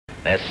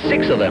There's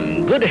 6 of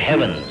them. Good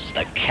heavens,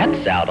 the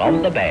cat's out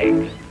of the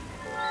bag.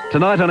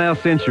 Tonight on Our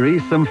Century,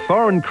 some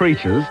foreign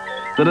creatures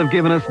that have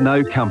given us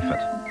no comfort.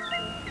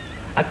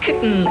 A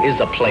kitten is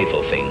a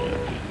playful thing.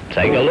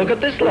 Take a look at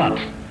this lot.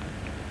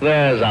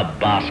 There's a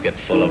basket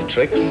full of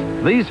tricks.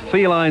 These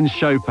feline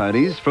show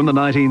ponies from the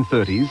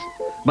 1930s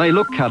may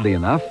look cuddly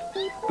enough,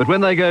 but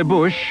when they go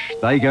bush,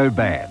 they go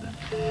bad.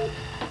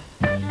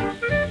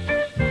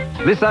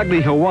 This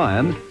ugly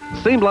Hawaiian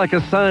seemed like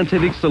a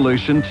scientific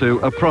solution to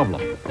a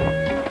problem.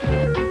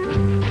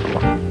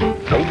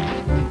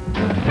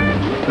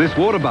 This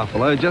water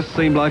buffalo just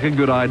seemed like a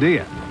good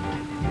idea.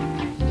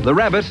 The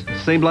rabbit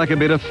seemed like a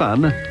bit of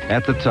fun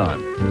at the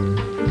time.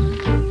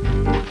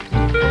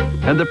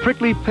 And the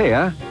prickly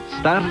pear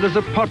started as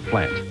a pot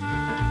plant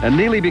and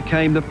nearly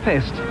became the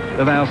pest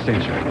of our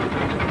century.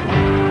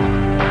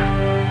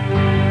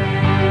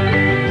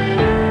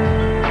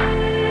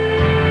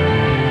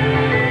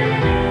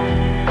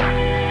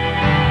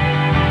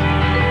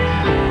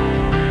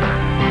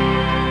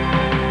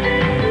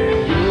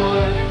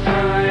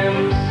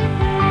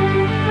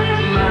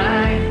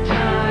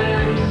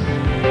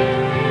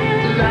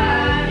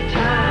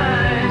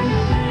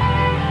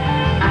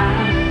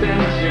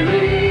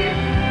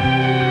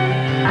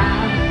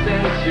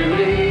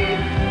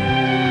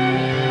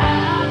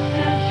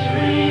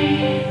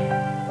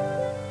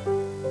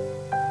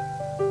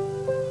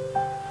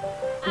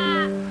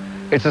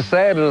 It's a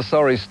sad and a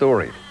sorry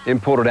story.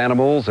 Imported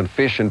animals and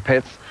fish and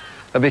pets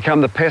have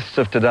become the pests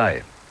of today.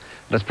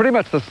 And it's pretty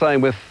much the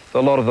same with a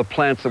lot of the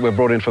plants that were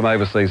brought in from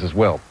overseas as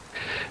well.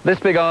 This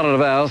big island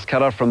of ours,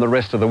 cut off from the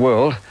rest of the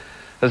world,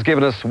 has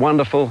given us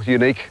wonderful,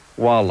 unique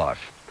wildlife.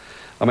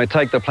 I mean,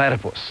 take the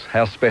platypus.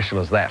 How special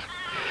is that?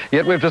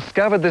 Yet we've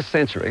discovered this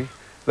century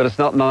that it's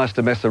not nice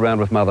to mess around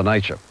with Mother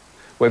Nature.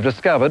 We've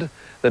discovered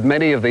that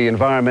many of the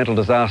environmental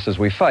disasters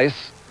we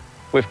face,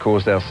 we've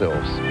caused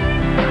ourselves.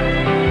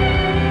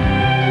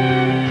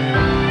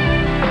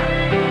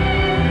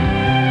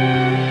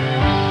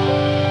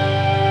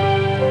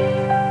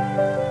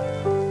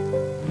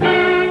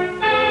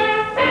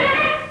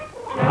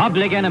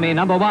 Public enemy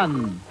number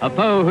 1, a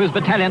foe whose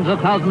battalions are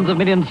thousands of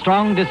millions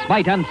strong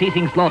despite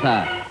unceasing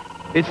slaughter.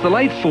 It's the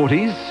late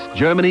 40s.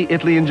 Germany,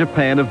 Italy and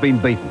Japan have been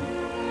beaten.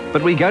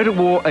 But we go to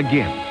war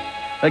again,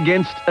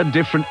 against a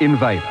different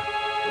invader,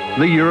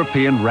 the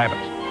European rabbit.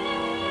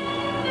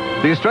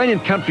 The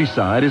Australian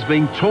countryside is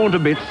being torn to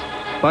bits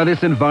by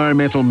this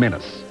environmental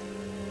menace.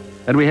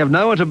 And we have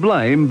no one to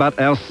blame but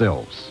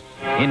ourselves.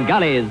 In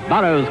gullies,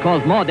 burrows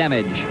cause more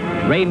damage.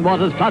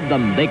 Rainwaters flood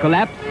them, they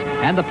collapse,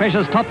 and the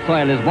precious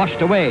topsoil is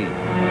washed away.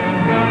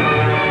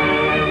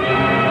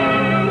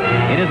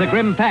 It is a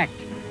grim fact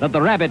that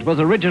the rabbit was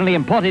originally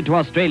imported to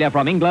Australia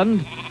from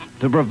England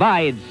to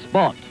provide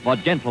sport for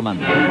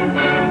gentlemen.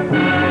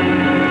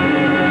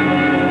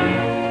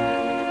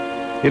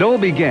 It all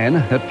began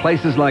at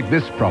places like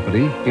this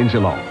property in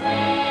Geelong.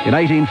 In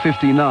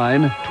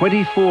 1859,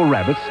 24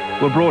 rabbits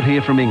were brought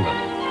here from England.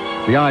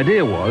 The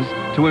idea was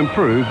to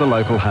improve the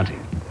local hunting.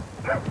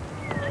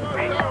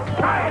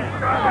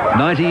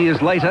 90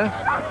 years later,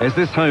 as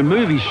this home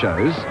movie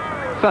shows,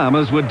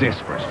 farmers were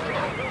desperate.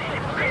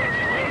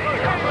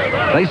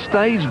 They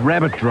staged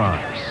rabbit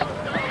drives,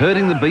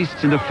 herding the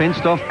beasts into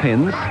fenced-off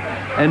pens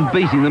and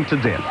beating them to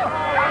death.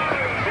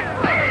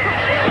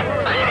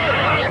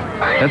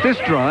 At this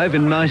drive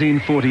in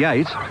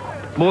 1948,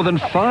 more than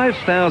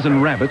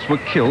 5,000 rabbits were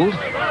killed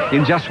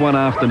in just one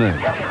afternoon.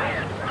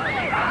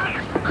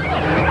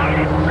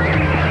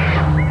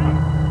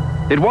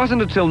 It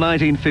wasn't until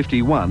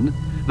 1951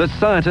 that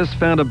scientists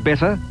found a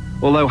better,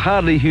 although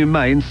hardly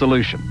humane,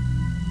 solution.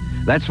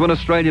 That's when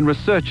Australian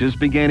researchers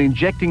began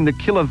injecting the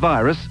killer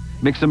virus,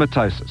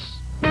 myxomatosis.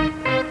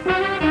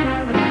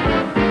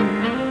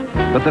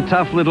 But the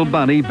tough little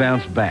bunny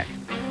bounced back.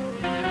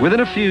 Within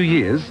a few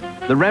years,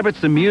 the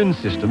rabbit's immune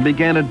system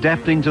began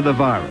adapting to the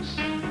virus,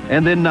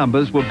 and their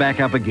numbers were back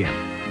up again.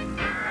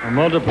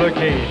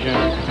 Multiplication,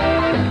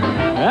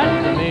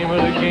 that's the name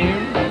of the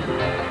game.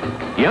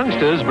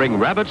 Youngsters bring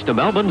rabbits to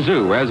Melbourne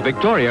Zoo as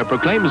Victoria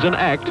proclaims an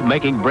act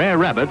making Brer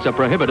rabbits a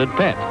prohibited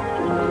pet.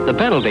 The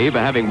penalty for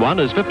having one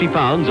is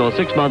 £50 or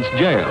 6 months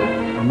jail.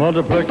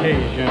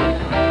 Multiplication,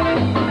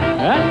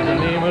 that's the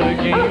name of the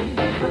game.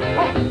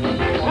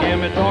 Hear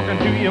me talking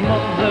to your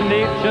mother,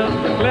 nature's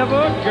a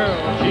clever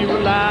girl. She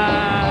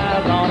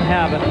relies on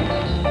habit.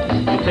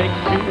 You take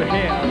to her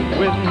hair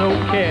with no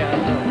care.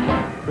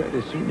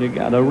 Pretty soon you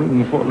got a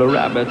room full of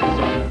rabbits.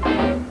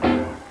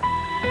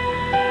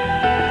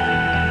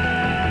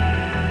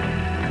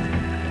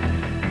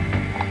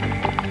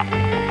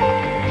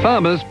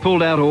 Farmers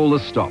pulled out all the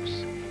stops.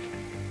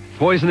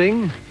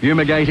 Poisoning,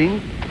 fumigating,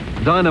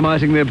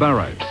 dynamiting their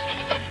burrows.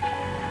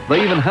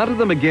 They even hunted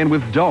them again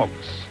with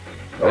dogs.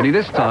 Only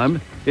this time,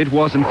 it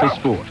wasn't for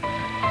sport.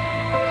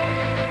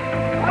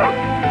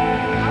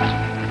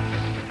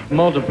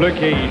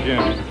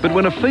 Multiplication. But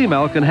when a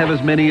female can have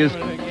as many as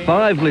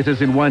 5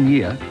 litters in 1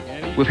 year,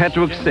 we've had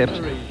to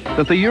accept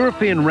that the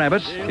European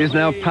rabbit is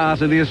now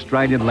part of the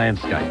Australian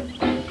landscape.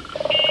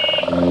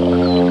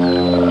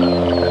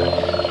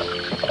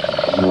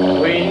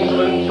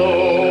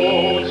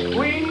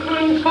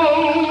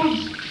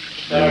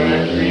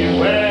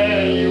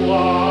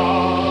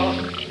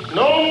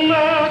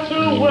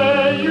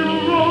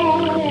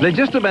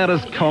 they're just about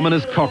as common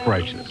as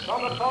cockroaches.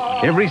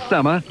 Every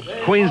summer,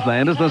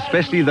 Queenslanders, and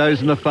especially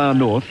those in the far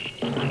north,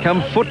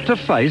 come foot to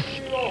face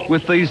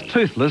with these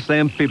toothless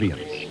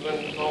amphibians.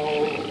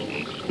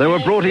 They were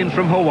brought in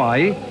from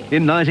Hawaii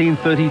in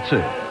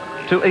 1932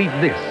 to eat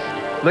this,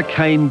 the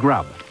cane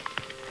grub.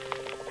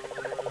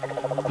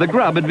 The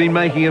grub had been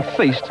making a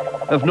feast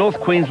of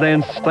North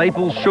Queensland's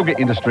staple sugar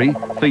industry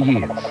for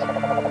years.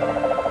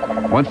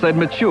 Once they'd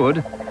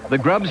matured, the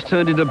grubs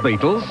turned into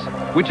beetles,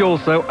 which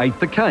also ate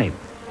the cane.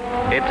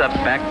 It's a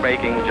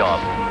back-breaking job,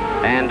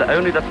 and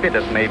only the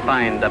fittest may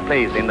find a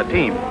place in the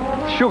team.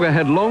 Sugar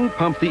had long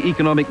pumped the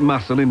economic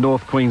muscle in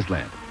North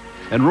Queensland,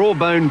 and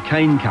raw-boned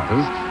cane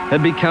cutters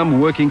had become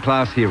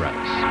working-class heroes.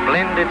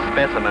 Splendid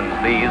specimens,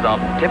 these,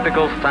 of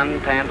typical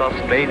sun-tanned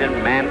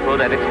Australian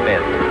manhood at its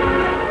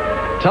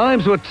best.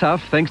 Times were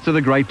tough thanks to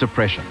the Great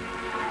Depression,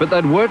 but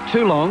they'd worked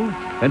too long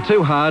and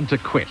too hard to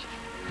quit,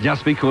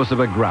 just because of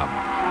a grub.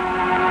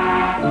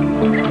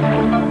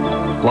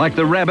 Like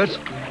the rabbit,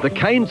 the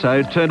cane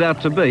toad turned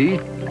out to be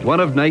one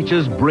of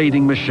nature's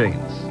breeding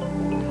machines.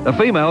 A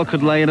female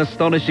could lay an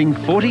astonishing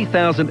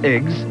 40,000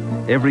 eggs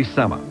every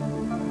summer.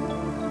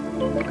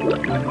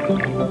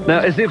 Now,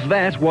 as if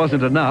that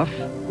wasn't enough,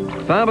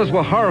 farmers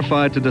were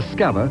horrified to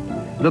discover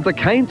that the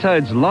cane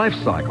toad's life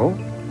cycle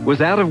was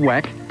out of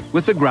whack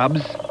with the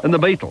grubs and the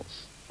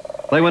beetles.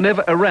 They were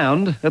never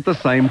around at the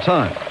same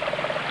time.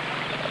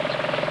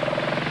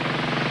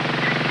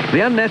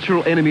 The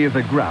unnatural enemy of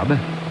the grub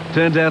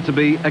turned out to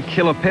be a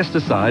killer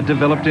pesticide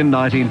developed in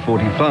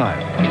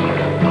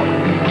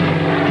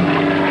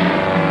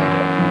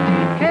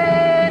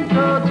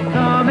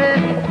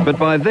 1945. But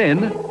by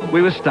then,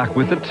 we were stuck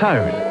with the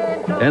toad,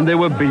 and there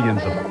were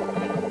billions of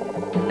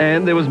them.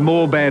 And there was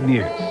more bad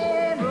news.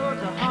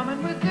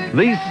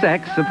 These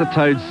sacs at the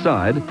toad's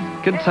side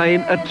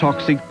contain a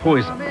toxic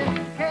poison.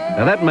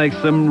 Now that makes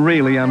them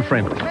really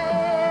unfriendly.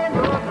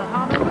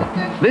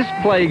 This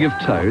plague of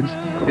toads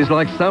is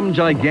like some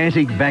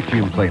gigantic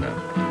vacuum cleaner,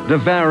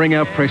 devouring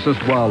our precious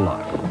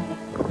wildlife.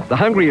 The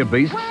hungrier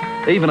beasts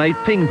even ate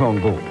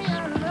ping-pong balls.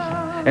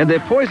 And their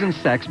poison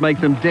sacs make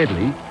them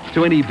deadly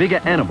to any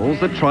bigger animals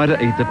that try to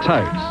eat the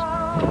toads.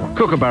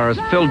 Kookaburras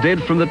fell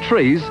dead from the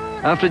trees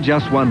after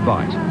just one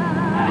bite.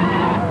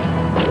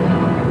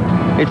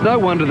 It's no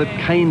wonder that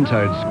cane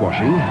toad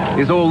squashing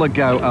is all the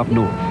go up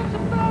north.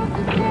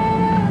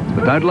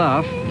 But don't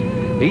laugh.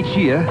 Each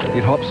year,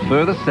 it hops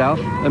further south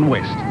and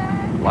west.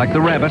 Like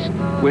the rabbit,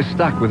 we're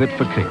stuck with it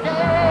for keeps.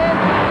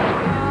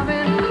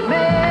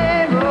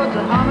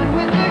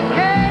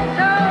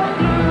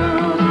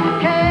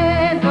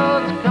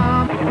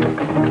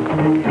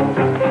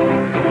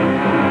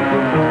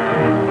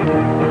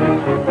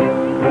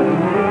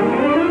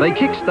 They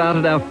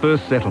kick-started our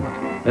first settlement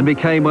and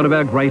became one of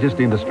our greatest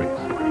industries.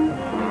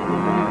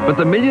 But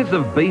the millions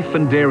of beef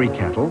and dairy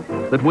cattle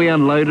that we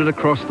unloaded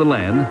across the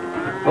land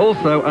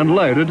also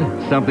unloaded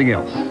something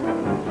else.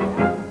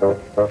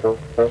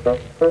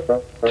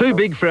 Too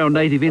big for our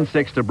native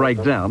insects to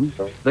break down,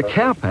 the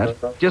cowpat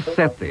just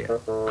sat there,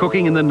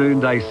 cooking in the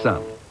noonday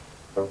sun.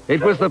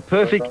 It was the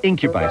perfect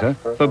incubator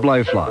for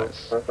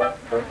blowflies.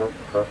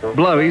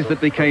 Blowies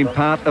that became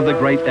part of the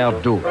great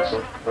outdoors.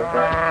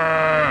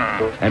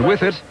 And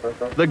with it,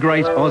 the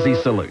great Aussie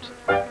salute.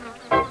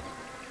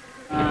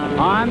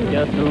 I'm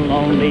just a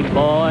lonely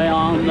boy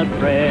on the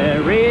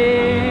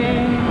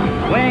prairie,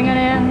 swinging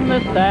in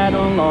the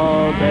saddle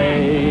all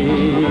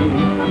day.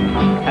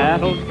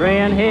 Cattle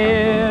straying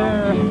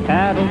here,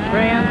 cattle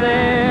straying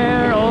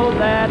there, oh,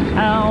 that's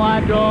how I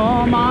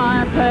draw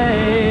my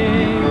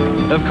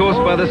pay. Of course,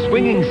 by the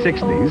swinging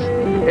 60s,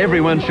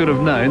 everyone should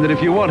have known that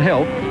if you want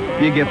help,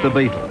 you get the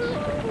beetles.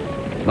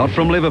 Not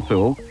from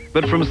Liverpool,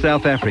 but from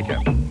South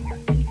Africa.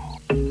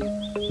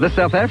 The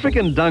South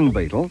African dung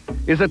beetle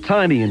is a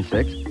tiny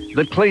insect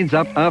that cleans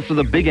up after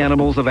the big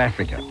animals of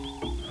Africa.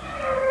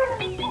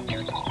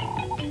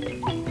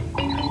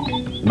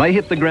 They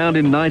hit the ground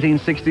in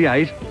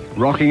 1968,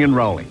 rocking and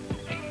rolling.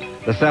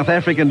 The South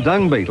African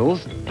dung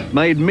beetles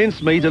made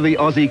mincemeat of the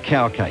Aussie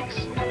cow cakes.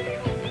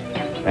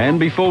 And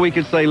before we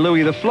could say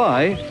Louis the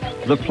Fly,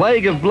 the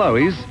plague of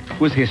blowies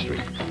was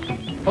history.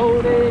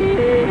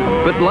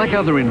 But like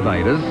other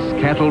invaders,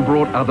 cattle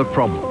brought other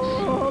problems.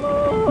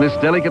 This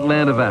delicate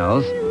land of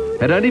ours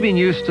had only been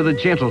used to the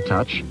gentle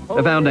touch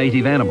of our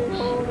native animals.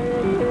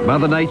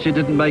 Mother Nature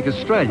didn't make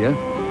Australia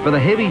for the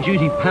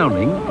heavy-duty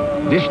pounding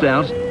dished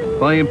out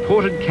by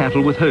imported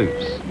cattle with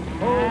hooves.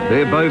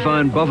 Their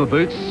bovine bother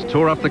boots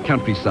tore up the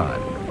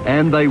countryside,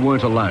 and they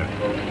weren't alone.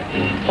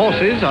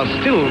 Horses are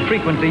still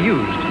frequently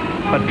used,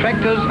 but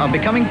tractors are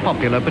becoming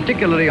popular,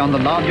 particularly on the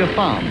larger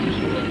farms.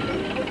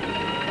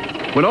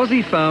 When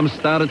Aussie farms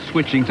started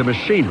switching to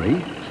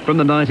machinery from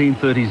the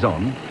 1930s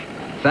on,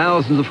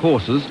 thousands of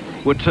horses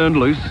were turned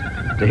loose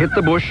to hit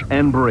the bush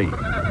and breed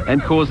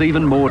and cause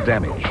even more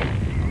damage.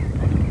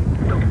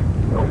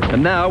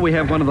 And now we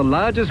have one of the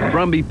largest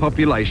Brumby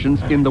populations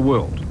in the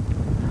world.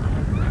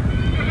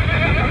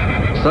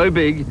 So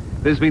big,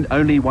 there's been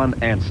only one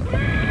answer.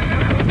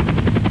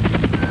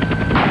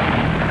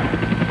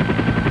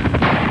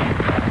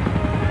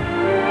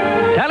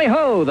 Tally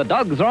go. The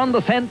dogs are on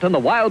the scent and the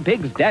wild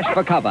pigs dash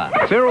for cover.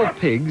 Feral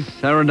pigs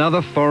are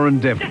another foreign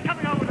devil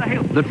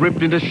that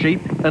ripped into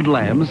sheep and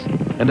lambs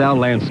and our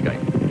landscape.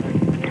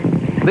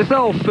 This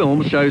old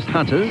film shows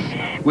hunters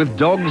with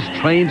dogs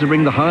trained to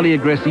bring the highly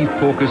aggressive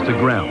porkers to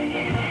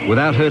ground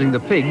without hurting the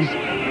pigs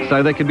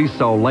so they could be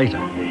sold later.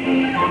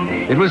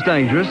 It was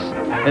dangerous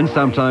and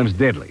sometimes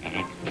deadly,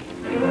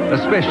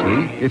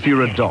 especially if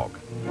you're a dog.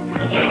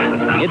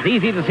 It's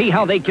easy to see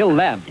how they kill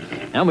lambs.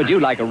 How would you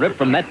like a rip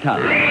from that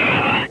tongue?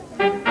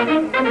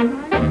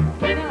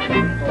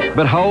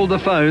 But hold the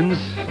phones.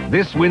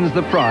 This wins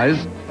the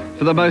prize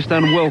for the most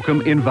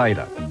unwelcome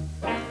invader.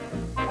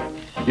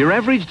 Your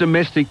average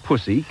domestic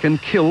pussy can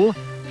kill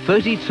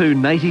 32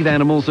 native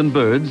animals and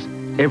birds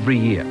every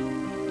year.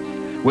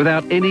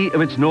 Without any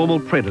of its normal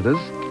predators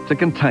to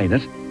contain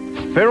it,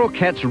 feral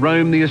cats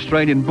roam the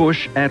Australian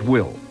bush at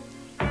will.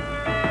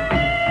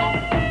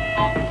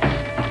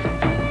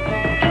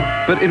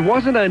 But it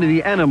wasn't only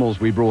the animals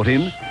we brought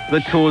in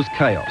that caused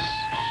chaos.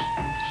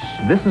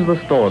 This is the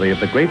story of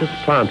the greatest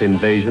plant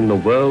invasion the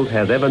world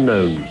has ever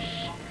known.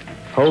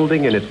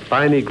 Holding in its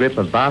spiny grip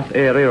a vast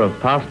area of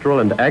pastoral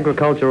and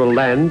agricultural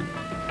land,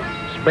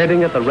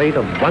 spreading at the rate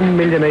of 1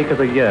 million acres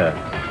a year.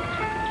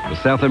 The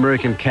South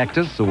American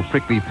cactus, or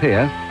prickly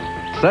pear,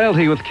 sailed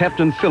here with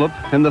Captain Phillip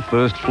and the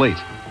First Fleet.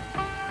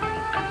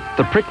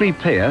 The prickly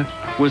pear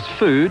was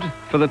food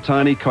for the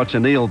tiny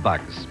cochineal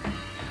bugs.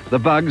 The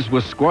bugs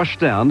were squashed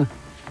down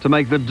to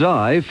make the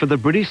dye for the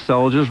British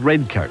soldiers'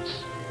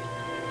 redcoats.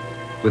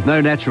 With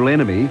no natural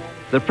enemy,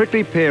 the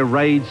prickly pear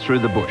raged through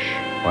the bush.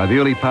 By the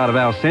early part of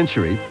our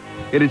century,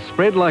 it had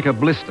spread like a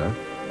blister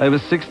over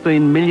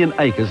 16 million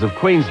acres of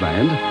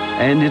Queensland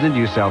and into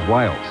New South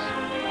Wales.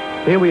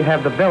 Here we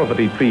have the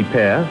velvety tree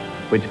pear,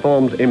 which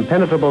forms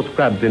impenetrable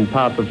scrubs in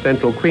parts of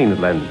central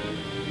Queensland.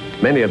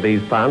 Many of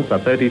these plants are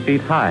 30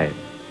 feet high.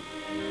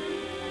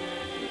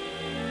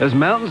 As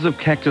mountains of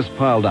cactus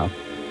piled up,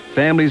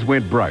 families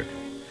went broke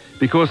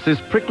because this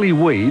prickly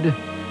weed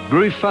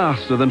grew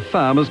faster than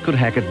farmers could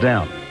hack it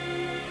down.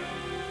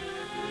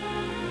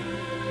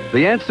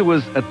 The answer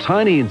was a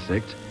tiny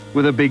insect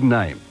with a big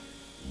name,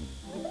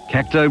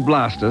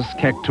 Cactoblastus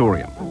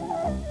cactorium,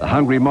 the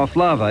hungry moth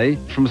larvae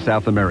from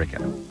South America.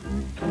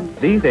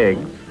 These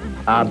eggs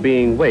are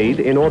being weighed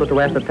in order to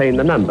ascertain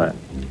the number.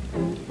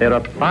 There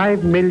are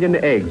 5 million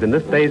eggs in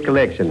this day's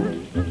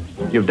collection.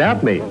 You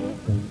doubt me?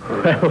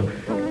 Well,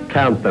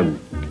 count them.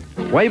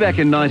 Way back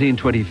in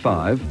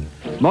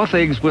 1925, moth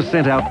eggs were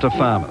sent out to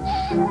farmers.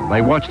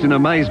 They watched in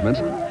amazement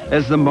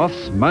as the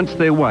moths munched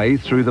their way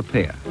through the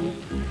pear,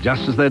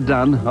 just as they'd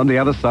done on the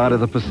other side of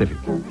the Pacific,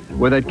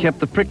 where they'd kept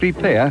the prickly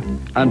pear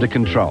under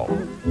control.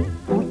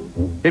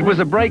 It was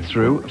a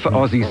breakthrough for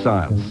Aussie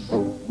science.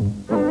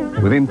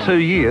 Within 2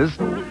 years,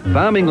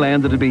 farming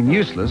land that had been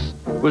useless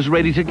was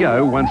ready to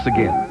go once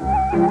again.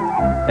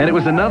 And it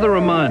was another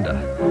reminder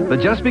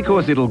that just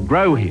because it'll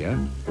grow here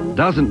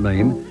doesn't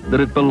mean that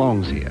it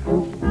belongs here.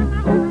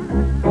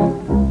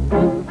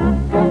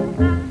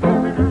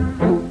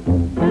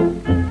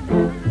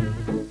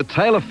 The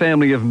Taylor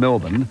family of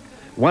Melbourne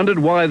wondered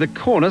why the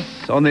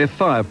cornice on their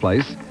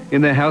fireplace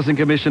in their Housing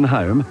Commission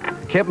home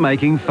kept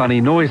making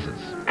funny noises.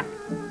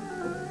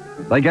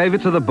 They gave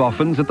it to the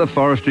boffins at the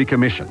Forestry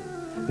Commission,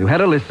 who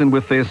had a listen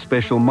with their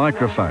special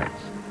microphones.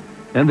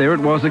 And there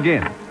it was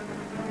again.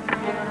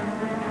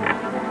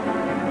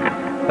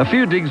 A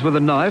few digs with a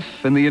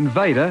knife and the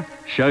invader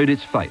showed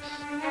its face.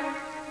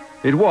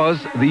 It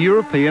was the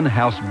European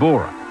house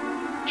borer,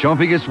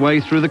 chomping its way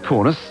through the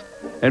cornice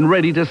and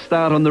ready to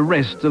start on the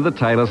rest of the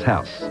Taylor's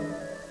house.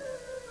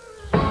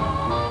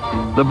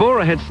 The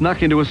borer had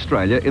snuck into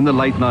Australia in the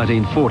late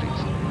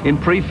 1940s in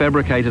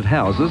prefabricated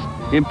houses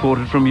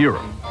imported from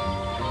Europe.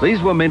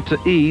 These were meant to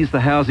ease the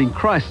housing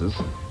crisis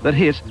that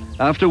hit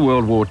after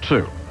World War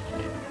II.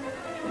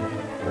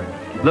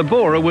 The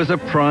borer was a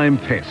prime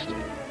pest.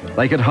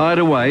 They could hide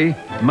away,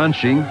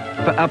 munching,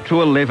 for up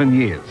to 11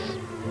 years.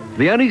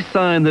 The only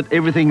sign that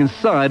everything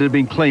inside had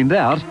been cleaned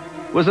out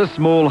was a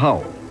small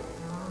hole.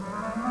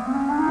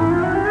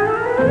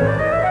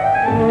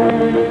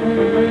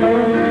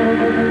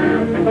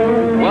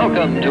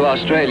 Welcome to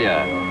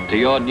Australia, to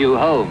your new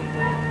home.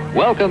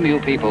 Welcome you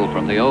people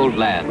from the old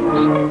land.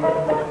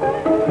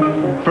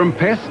 From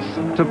pests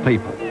to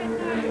people.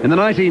 In the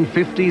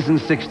 1950s and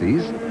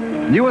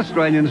 60s, new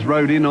Australians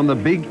rode in on the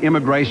big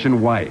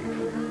immigration wave.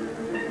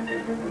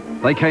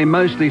 They came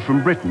mostly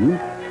from Britain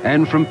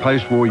and from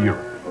post-war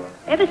Europe.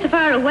 Ever so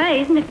far away,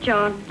 isn't it,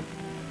 John?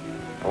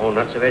 Oh,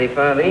 not so very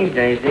far these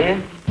days,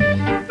 dear.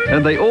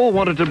 And they all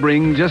wanted to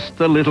bring just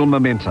a little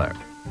memento.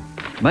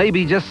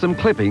 Maybe just some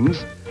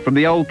clippings from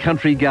the old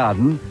country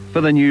garden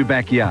for the new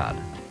backyard.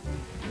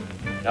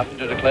 Nothing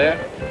to declare?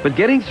 But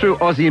getting through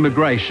Aussie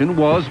immigration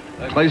was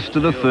close to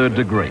the third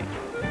degree.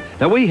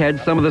 Now, we had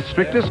some of the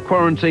strictest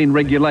quarantine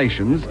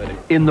regulations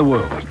in the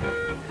world.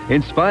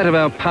 In spite of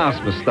our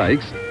past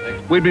mistakes,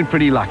 we'd been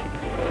pretty lucky.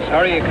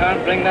 Sorry you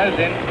can't bring those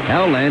in.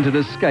 Our land had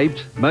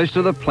escaped most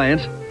of the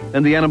plant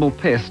and the animal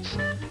pests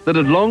that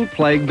had long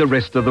plagued the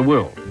rest of the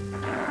world.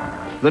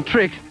 The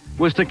trick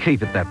was to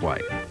keep it that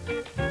way.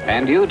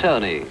 And you,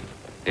 Tony,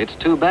 it's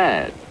too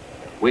bad.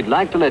 We'd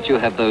like to let you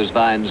have those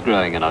vines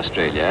growing in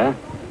Australia,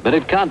 but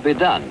it can't be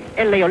done.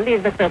 E lei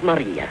Olivia per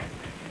Maria.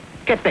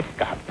 Che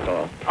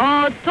peccato.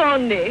 Oh,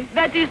 Tony,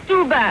 that is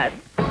too bad.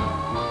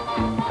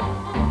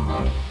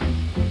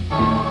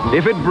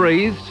 If it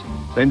breathed,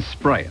 then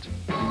spray it.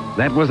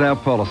 That was our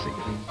policy.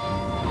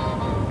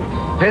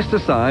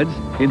 Pesticides,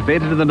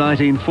 invented in the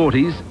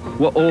 1940s,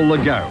 were all the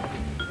go.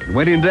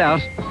 When in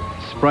doubt,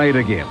 spray it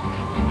again.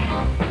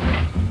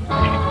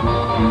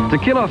 To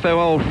kill off our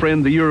old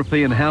friend, the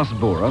European house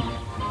borer,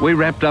 we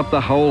wrapped up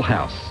the whole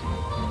house.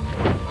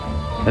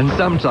 And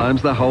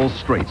sometimes the whole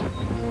street.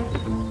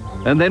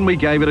 And then we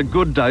gave it a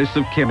good dose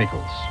of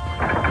chemicals.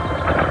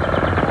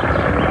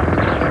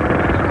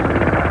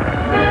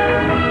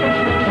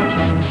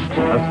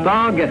 A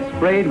star gets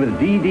sprayed with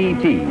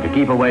DDT to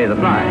keep away the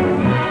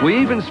flies. We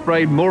even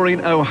sprayed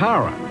Maureen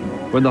O'Hara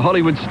when the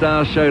Hollywood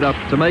star showed up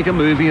to make a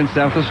movie in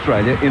South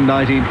Australia in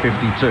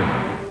 1952.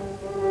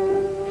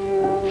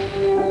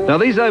 Now,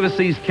 these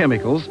overseas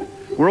chemicals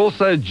were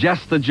also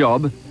just the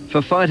job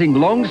for fighting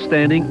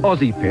long-standing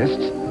Aussie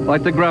pests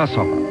like the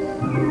grasshopper.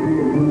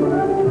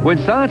 When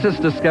scientists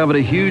discovered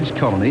a huge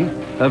colony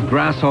of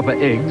grasshopper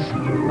eggs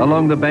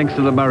along the banks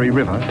of the Murray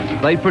River,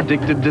 they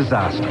predicted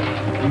disaster,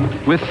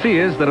 with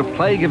fears that a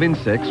plague of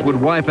insects would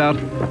wipe out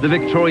the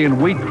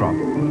Victorian wheat crop.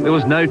 There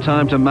was no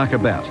time to muck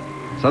about,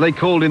 so they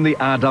called in the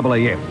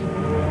RAAF.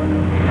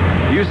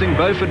 Using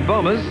Beaufort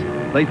bombers,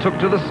 they took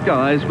to the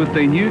skies with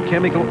their new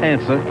chemical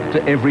answer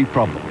to every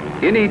problem.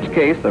 In each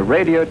case, the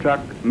radio truck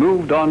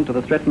moved on to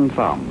the threatened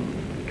farm.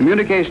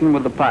 Communication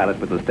with the pilot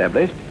was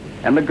established,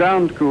 and the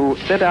ground crew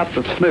set out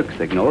the smoke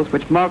signals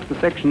which marked the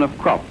section of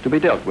crop to be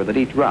dealt with at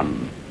each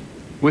run.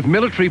 With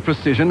military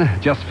precision,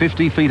 just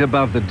 50 feet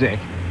above the deck,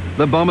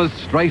 the bombers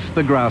strafed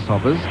the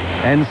grasshoppers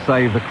and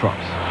saved the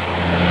crops.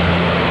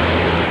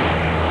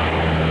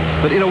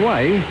 But in a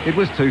way, it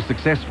was too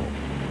successful.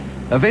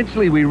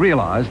 Eventually, we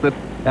realized that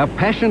our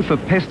passion for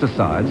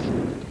pesticides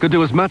could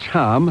do as much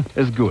harm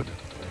as good.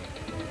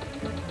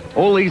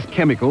 All these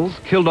chemicals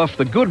killed off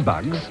the good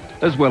bugs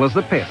as well as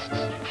the pests.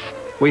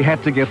 We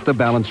had to get the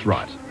balance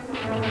right.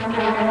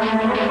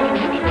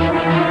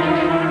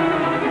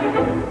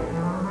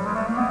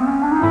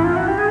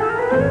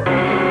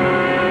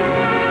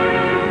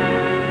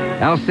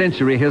 Our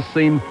century has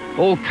seen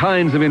all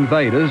kinds of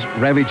invaders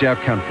ravage our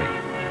country,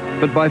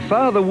 but by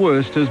far the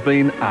worst has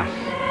been us.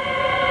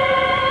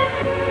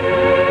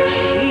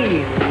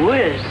 Gee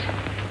whiz.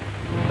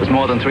 There's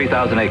more than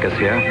 3,000 acres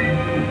here,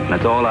 and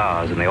it's all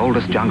ours in the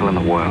oldest jungle in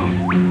the world.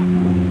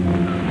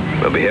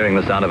 We'll be hearing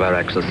the sound of our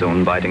axes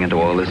soon, biting into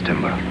all this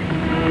timber.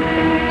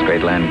 It's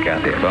great land,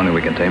 Kathy, if only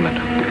we can tame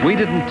it. We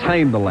didn't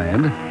tame the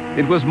land.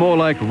 It was more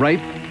like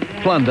rape,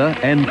 plunder,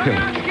 and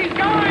pillage. Keep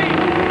going!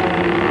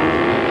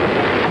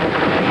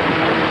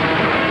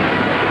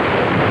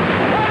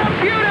 What a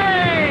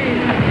beauty!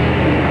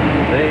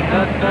 They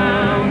cut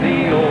down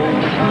the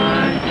old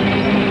pine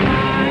tree,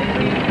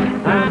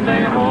 and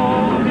they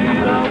hauled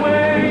it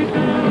away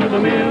to the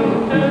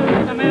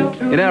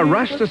mill, In our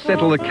rush to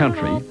settle the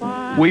country,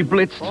 we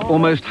blitzed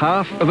almost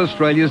half of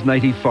Australia's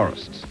native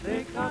forests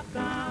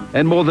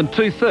and more than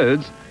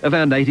 2/3 of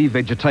our native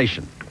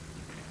vegetation.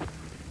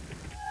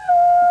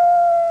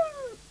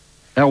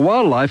 Our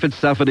wildlife had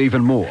suffered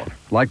even more,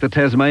 like the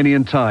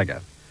Tasmanian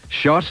tiger,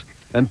 shot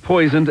and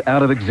poisoned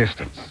out of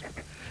existence.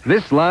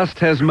 This last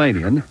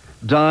Tasmanian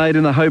died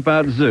in the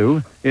Hobart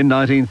Zoo in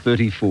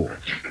 1934.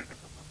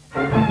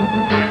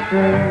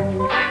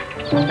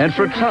 And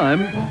for a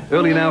time,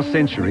 early in our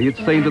century, it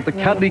seemed that the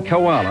cuddly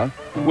koala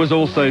was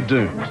also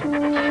doomed.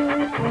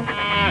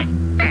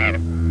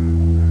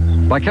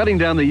 By cutting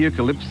down the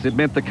eucalypts, it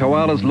meant the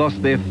koalas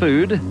lost their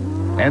food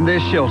and their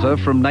shelter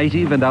from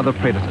native and other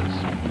predators.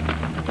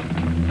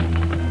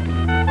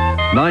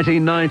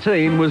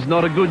 1919 was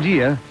not a good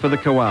year for the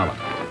koala.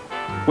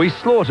 We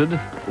slaughtered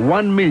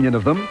 1 million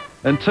of them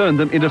and turned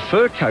them into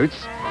fur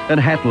coats and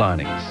hat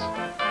linings.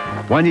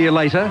 1 year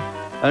later,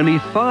 only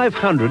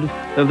 500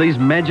 of these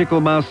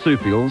magical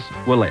marsupials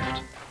were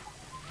left.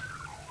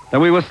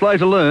 And we were slow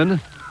to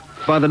learn.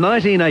 By the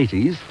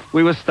 1980s,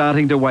 we were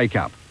starting to wake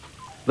up,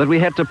 that we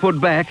had to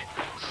put back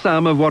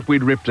some of what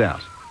we'd ripped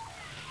out.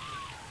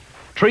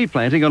 Tree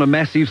planting on a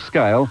massive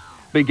scale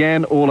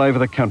began all over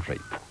the country.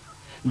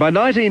 By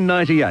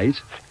 1998,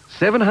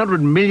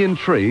 700 million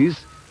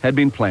trees had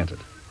been planted.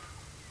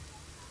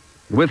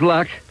 With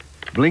luck,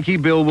 Blinky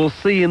Bill will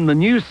see in the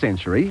new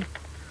century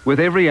with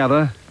every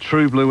other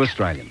true blue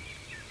Australian.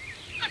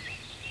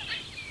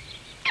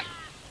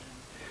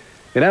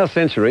 In our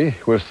century,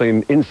 we've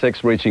seen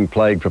insects reaching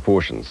plague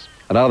proportions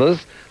and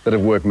others that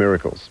have worked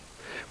miracles.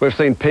 We've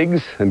seen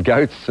pigs and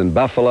goats and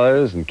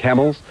buffaloes and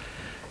camels,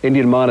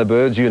 Indian minor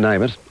birds, you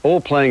name it,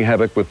 all playing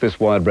havoc with this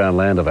wide brown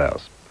land of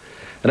ours.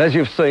 And as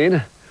you've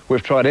seen,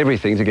 we've tried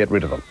everything to get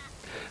rid of them.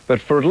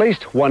 But for at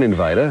least one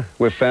invader,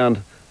 we've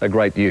found a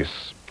great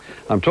use.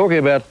 I'm talking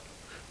about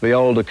the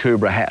old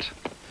Akubra hat.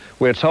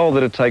 We're told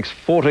that it takes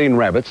 14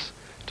 rabbits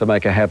to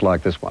make a hat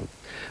like this one.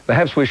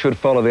 Perhaps we should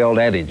follow the old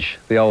adage,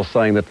 the old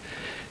saying that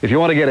if you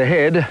want to get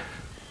ahead,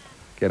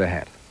 get a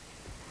hat.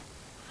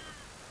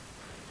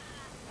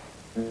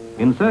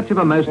 In search of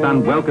a most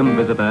unwelcome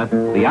visitor,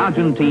 the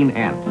Argentine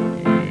ant.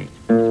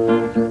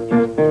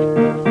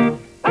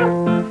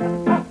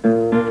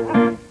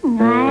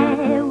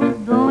 I was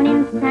born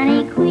in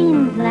sunny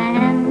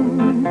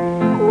Queensland,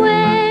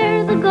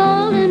 where the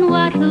golden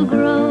wattle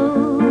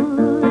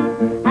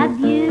grows, a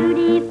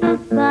beautiful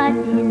spot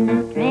in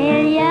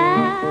Australia.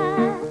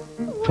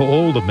 For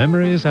all the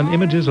memories and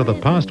images of the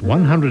past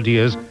 100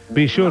 years,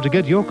 be sure to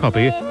get your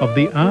copy of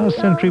the Our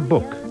Century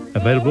book,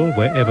 available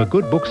wherever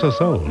good books are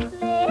sold.